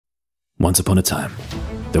Once upon a time,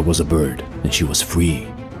 there was a bird and she was free.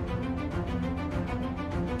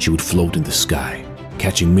 She would float in the sky,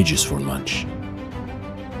 catching midges for lunch.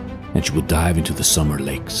 And she would dive into the summer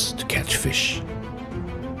lakes to catch fish.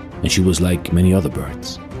 And she was like many other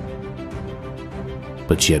birds.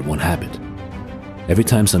 But she had one habit. Every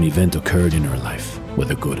time some event occurred in her life,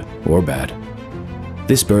 whether good or bad,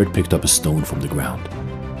 this bird picked up a stone from the ground.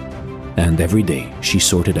 And every day she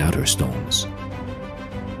sorted out her stones,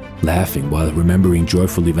 laughing while remembering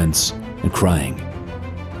joyful events and crying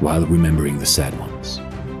while remembering the sad ones.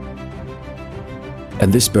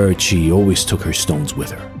 And this bird, she always took her stones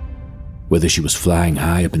with her, whether she was flying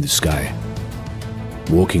high up in the sky,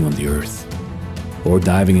 walking on the earth, or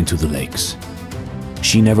diving into the lakes.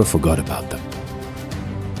 She never forgot about them.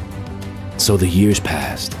 So the years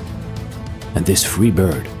passed, and this free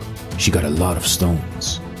bird, she got a lot of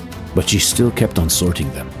stones, but she still kept on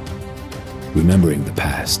sorting them, remembering the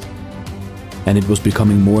past. And it was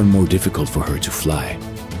becoming more and more difficult for her to fly,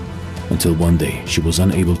 until one day she was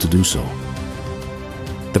unable to do so.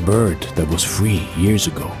 The bird that was free years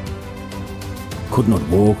ago could not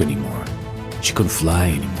walk anymore. She couldn't fly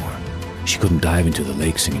anymore. She couldn't dive into the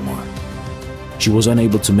lakes anymore. She was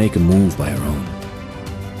unable to make a move by her own.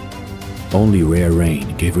 Only rare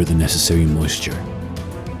rain gave her the necessary moisture.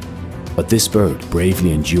 But this bird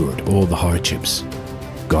bravely endured all the hardships,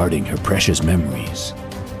 guarding her precious memories.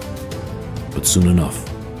 But soon enough,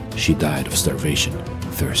 she died of starvation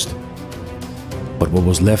and thirst. But what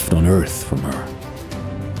was left on earth from her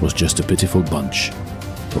was just a pitiful bunch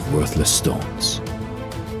of worthless stones.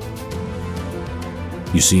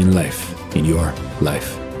 You see, in life, in your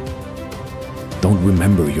life, don't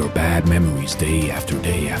remember your bad memories day after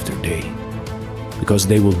day after day, because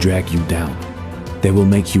they will drag you down. They will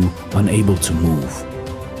make you unable to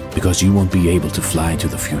move, because you won't be able to fly into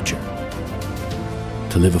the future,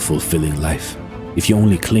 to live a fulfilling life, if you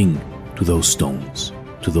only cling to those stones,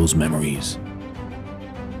 to those memories.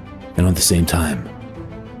 And at the same time,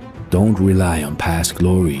 don't rely on past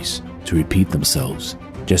glories to repeat themselves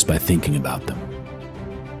just by thinking about them.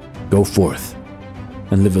 Go forth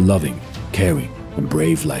and live a loving, caring, and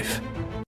brave life.